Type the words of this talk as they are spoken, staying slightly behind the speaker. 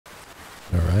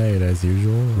Alright, as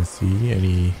usual, let's see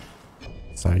any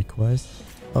side quests.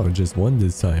 Oh, just one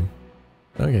this time.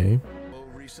 Okay.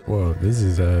 Whoa, this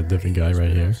is a different guy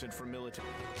right here.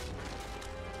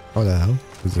 Oh, the hell?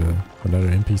 There's another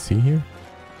NPC here?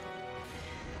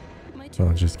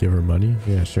 Oh, just give her money?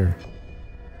 Yeah, sure.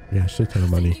 Yeah, shit ton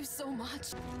of money.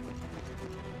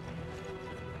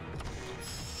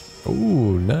 Oh,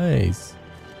 nice.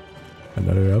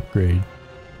 Another upgrade.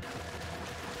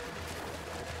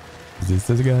 Is this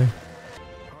the guy?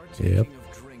 Yep.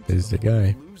 This is the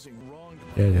guy.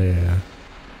 Yeah.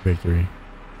 Victory.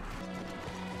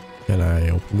 Can I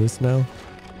open this now?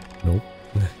 Nope.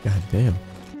 God damn.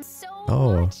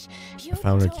 Oh, I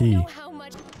found a key.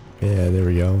 Yeah, there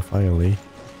we go. Finally.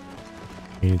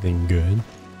 Anything good?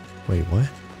 Wait, what?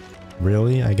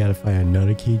 Really? I gotta find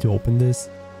another key to open this?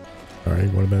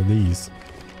 Alright, what about these?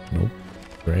 Nope.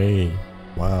 Great.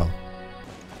 Wow.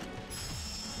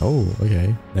 Oh,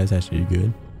 okay. That's actually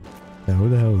good. Now, who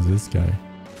the hell is this guy?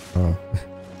 Oh,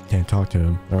 can't talk to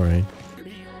him. Alright.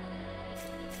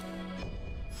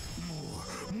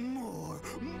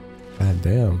 God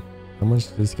damn. How much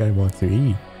does this guy want to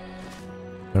eat?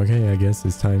 Okay, I guess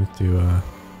it's time to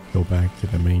go back to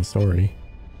the main story.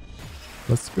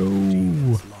 Let's go.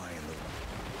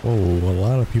 Whoa, a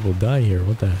lot of people die here.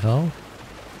 What the hell?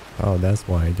 Oh, that's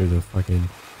why there's a fucking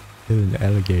hidden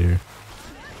alligator.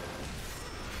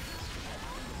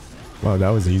 Wow, that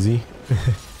was easy.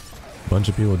 Bunch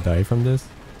of people die from this.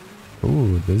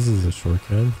 Ooh, this is a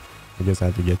shortcut. I guess I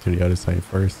have to get to the other side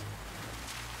first.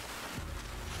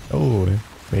 Oh,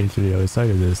 made it to the other side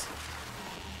of this.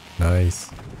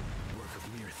 Nice.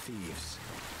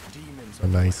 A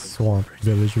nice swamp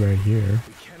village right here.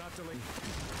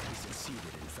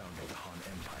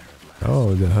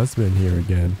 Oh, the husband here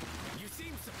again.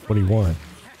 What do you want?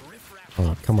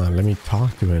 Oh, come on, let me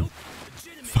talk to him.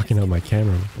 Fucking up my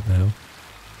camera. What the hell?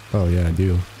 Oh, yeah, I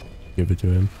do. Give it to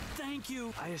him. Thank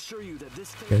you. I assure you that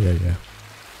this Yeah.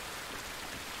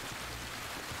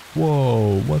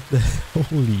 Whoa, what the?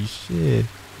 Holy shit.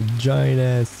 Giant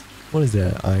ass. What is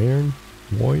that? Iron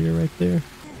warrior right there?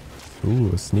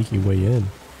 Ooh, a sneaky way in.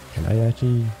 Can I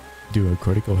actually do a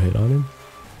critical hit on him?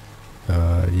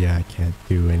 Yeah, I can't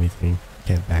do anything.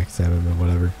 Can't backstab him or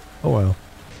whatever. Oh well.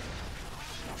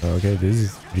 Okay, this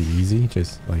is pretty easy.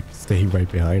 Just like stay right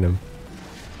behind him.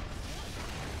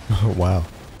 Oh wow.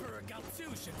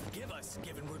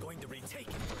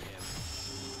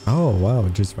 Oh wow,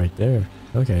 just right there.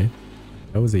 Okay.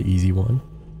 That was an easy one.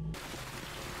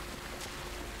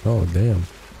 Oh damn.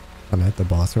 I'm at the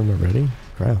boss room already?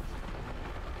 Crap.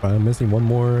 But I'm missing one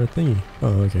more thingy.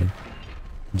 Oh okay.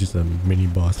 Just a mini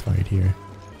boss fight here.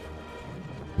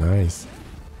 Nice.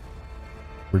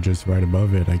 We're just right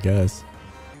above it, I guess.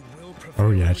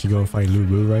 Oh yeah, actually go fight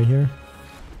Lulu right here?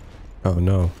 Oh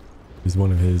no. He's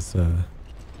one of his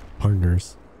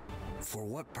partners. For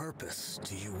what purpose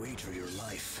do you wager your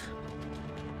life?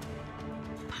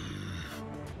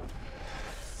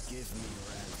 Give me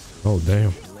your answer. Oh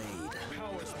damn.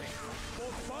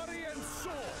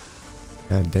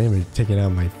 God damn it, taking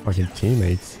out my fucking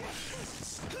teammates.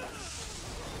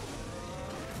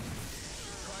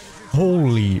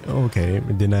 Holy, okay, I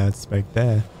did not expect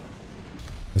that.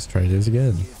 Let's try this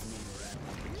again.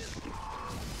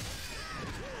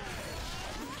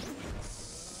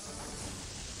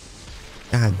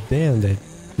 God damn, that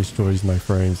destroys my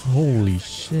frames. Holy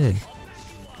shit.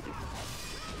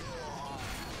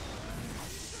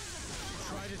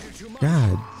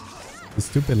 God, the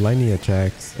stupid lightning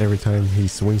attacks every time he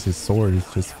swings his sword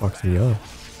just fucks me up.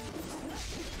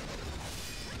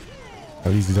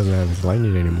 At least he doesn't have his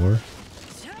lightning anymore.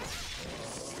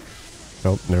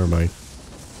 Oh, never mind.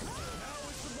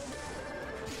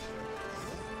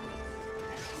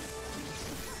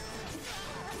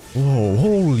 Whoa,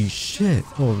 holy shit.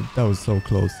 Oh, that was so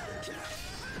close.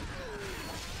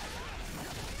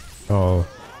 Oh,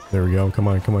 there we go. Come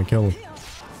on, kill him.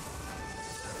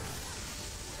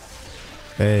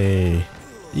 Hey,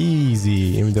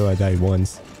 easy, even though I died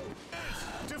once.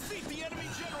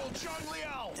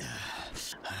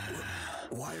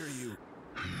 Why are you?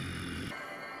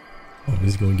 Oh,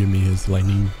 he's gonna give me his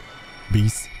lightning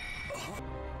beast.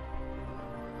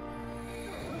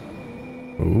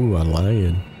 Ooh, a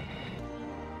lion.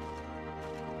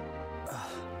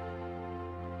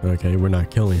 Okay, we're not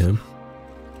killing him.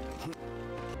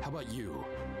 How about you?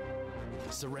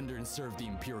 Surrender and serve the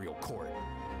Imperial Court.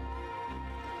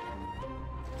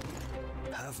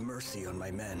 Have mercy on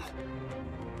my men.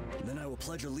 Then I will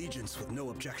pledge allegiance with no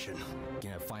objection.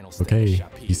 Okay,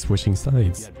 he's switching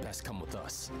sides. You had best come with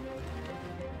us.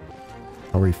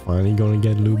 Are we finally gonna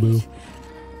get Lubu?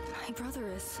 My brother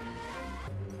is...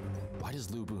 Why Why does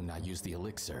Lubu not use the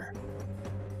elixir?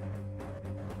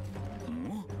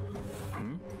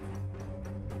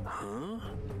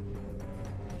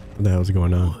 What the hell's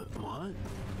going on? What?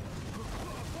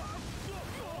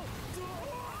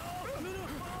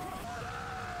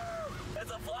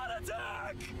 It's a flood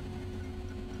attack!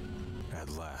 At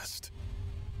last.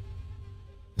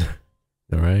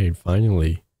 Alright,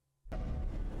 finally.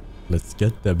 Let's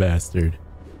get the bastard.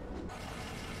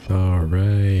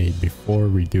 Alright, before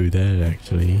we do that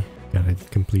actually, gotta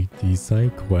complete these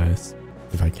side quests,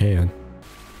 if I can.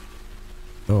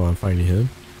 Oh, I'm fighting him?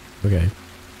 Okay.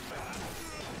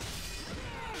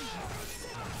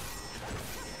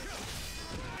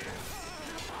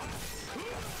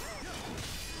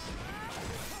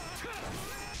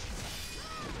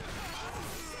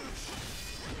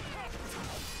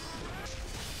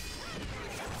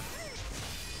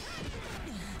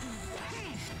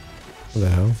 What the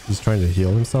hell? He's trying to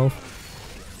heal himself?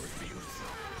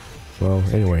 Well,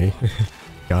 anyway.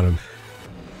 Got him.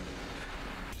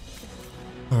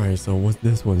 Alright, so what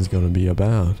this one's gonna be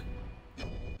about?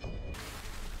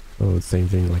 Oh, it's same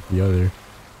thing like the other.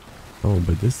 Oh,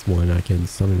 but this one I can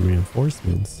summon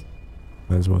reinforcements.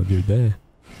 Might as well do that.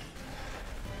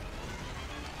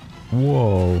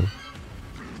 Whoa.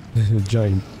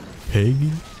 Giant pig?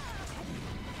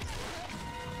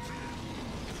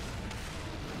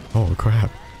 Oh crap.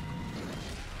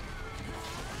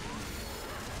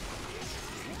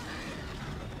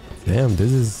 Damn,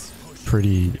 this is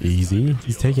pretty easy.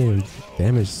 He's taking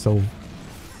damage so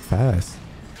fast.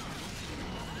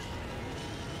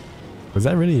 Was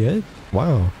that really it?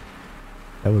 Wow.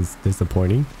 That was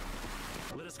disappointing.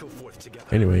 Let us go forth together.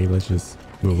 Anyway, let's just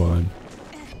move on.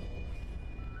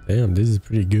 Damn, this is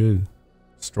pretty good.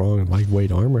 Strong,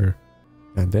 lightweight armor.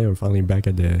 God damn, finally back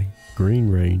at the green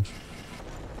range.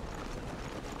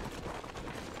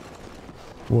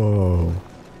 Whoa.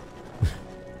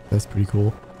 That's pretty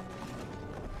cool.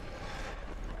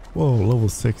 Whoa, level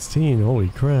 16. Holy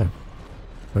crap.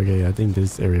 Okay, I think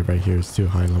this area right here is too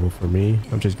high level for me.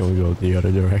 I'm just going to go the other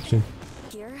direction.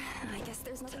 Here, I guess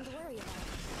there's nothing to worry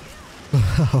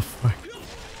about. Oh, fuck.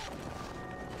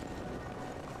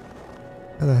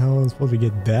 How the hell am I supposed to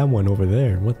get that one over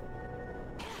there? What?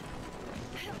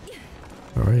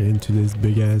 Alright, into this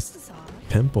big ass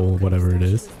temple, whatever it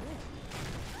is.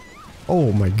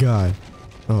 Oh my god.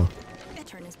 Oh.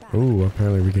 Oh,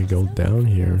 apparently we can go down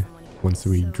here once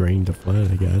we drain the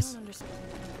flood, I guess.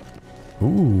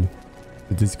 Ooh.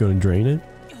 Is this gonna drain it?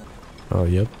 Oh,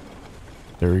 yep.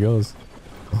 There he goes.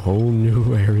 A whole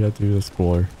new area to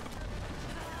explore.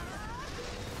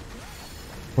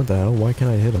 What the hell? Why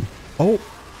can't I hit him? Oh!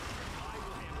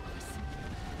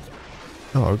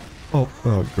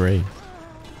 Oh, great.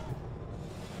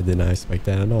 I did not expect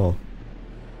that at all.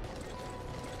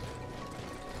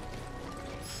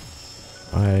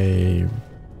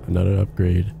 Another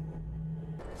upgrade.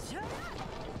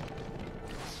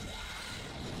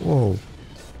 Whoa.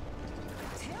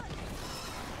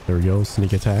 There we go,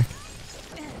 sneak attack.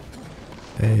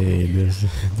 Hey, this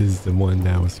is the one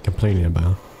that I was complaining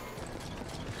about.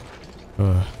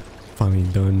 Finally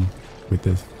done with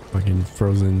this fucking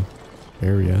frozen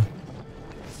area.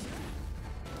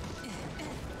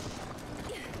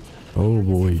 Oh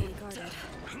boy.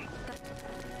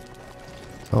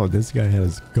 Oh, this guy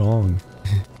has gong.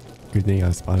 Good thing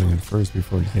I spotted him first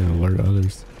before he can alert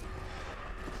others.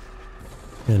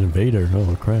 An invader.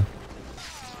 Oh crap.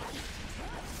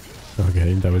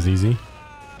 Okay, that was easy.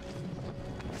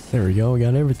 There we go, we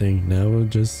got everything. Now we'll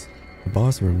just the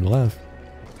boss room left.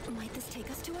 Might this take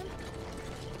us to him?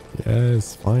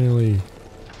 Yes, finally.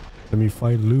 Let me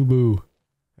fight Lubu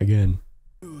again.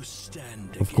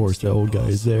 Of course, the old guy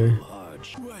is there.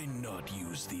 Why not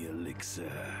use the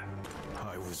elixir?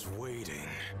 I was waiting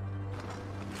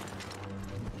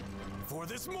for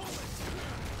this moment.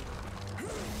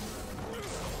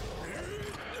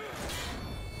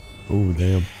 Oh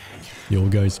damn, the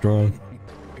old guy's strong.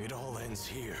 It all ends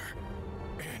here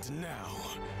and now.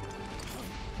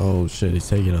 Oh shit, he's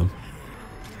taking him.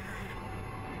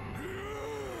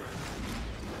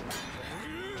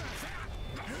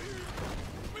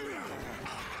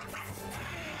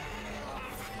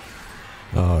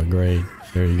 Oh great,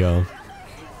 there you go.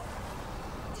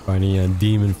 Finding a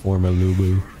demon form of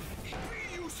Lubu.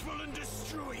 Useful and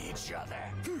destroy each other.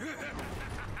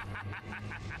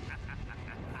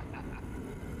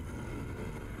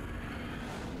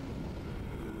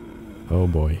 Oh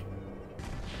boy.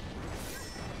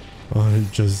 Oh,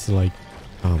 just like,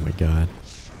 oh my god.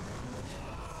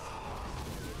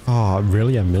 Oh,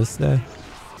 really? I missed that?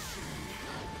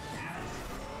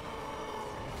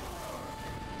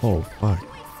 Oh, fuck.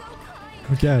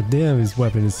 God damn, his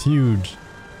weapon is huge.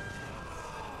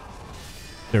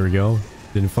 There we go.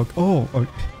 Didn't fuck. Oh, oh,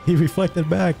 he reflected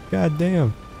back. God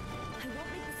damn. I won't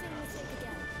make the same mistake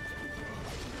again.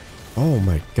 Oh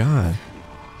my god.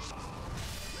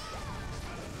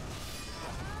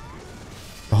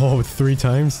 Oh, 3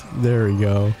 times? There we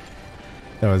go.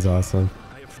 That was awesome.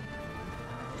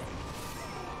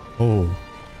 Oh,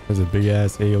 there's a big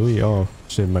ass AoE. Oh,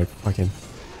 shit, my fucking...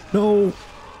 No!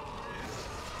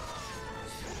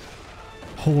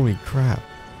 Holy crap.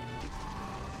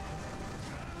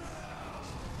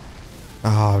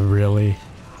 Ah, really?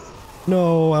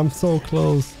 No, I'm so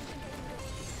close.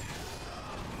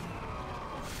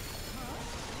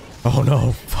 Oh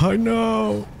no, fuck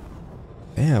no!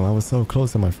 Damn, I was so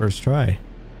close on my first try.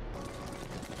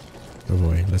 Oh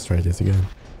boy, let's try this again.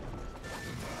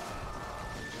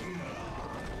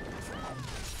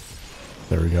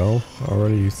 There we go.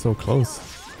 Already so close.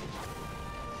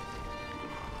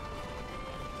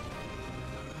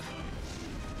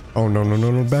 Oh no, no, no,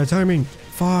 no, bad timing.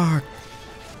 Fuck.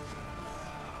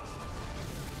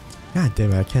 God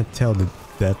damn it, I can't tell the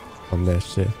depth from that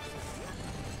shit.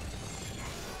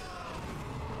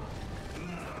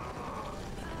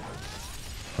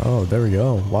 Oh, there we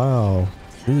go. Wow.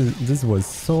 This was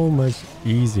so much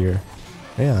easier.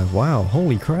 Yeah, wow.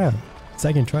 Holy crap.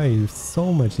 Second try is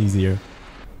so much easier.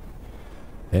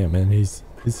 Damn, man. His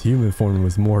human form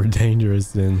was more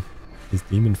dangerous than his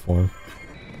demon form.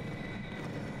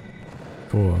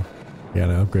 Cool.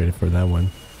 Gotta upgrade it for that one.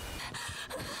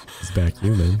 He's back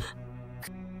human.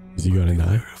 Is he gonna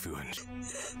die?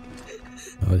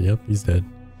 Oh, yep. He's dead.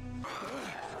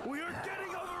 What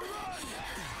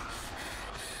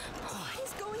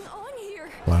is going on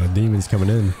here? A lot of demons coming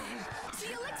in. The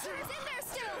elixir is in there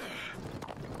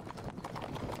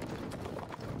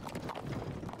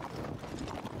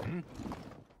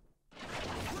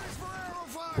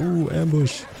still. Ooh,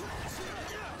 ambush.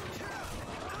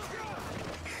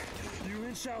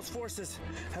 Shao's forces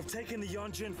have taken the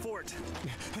Yonjin fort.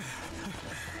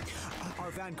 Our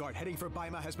vanguard heading for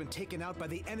Baima has been taken out by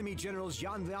the enemy generals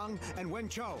Yan Liang and Wen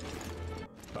Chou.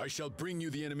 I shall bring you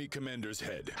the enemy commander's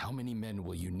head. How many men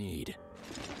will you need?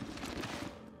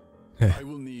 I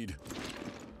will need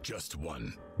just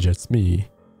one. Just me.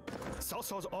 Cao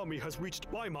Cao's army has reached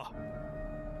Baima.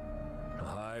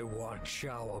 I want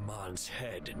Shao Aman's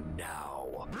head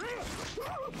now.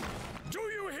 Do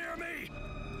you hear me?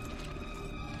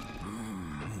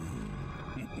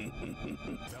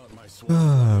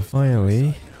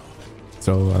 Finally.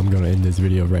 So I'm gonna end this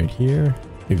video right here.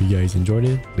 If you guys enjoyed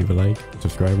it, leave a like,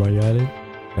 subscribe while you're at it,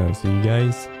 and I'll see you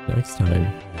guys next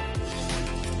time.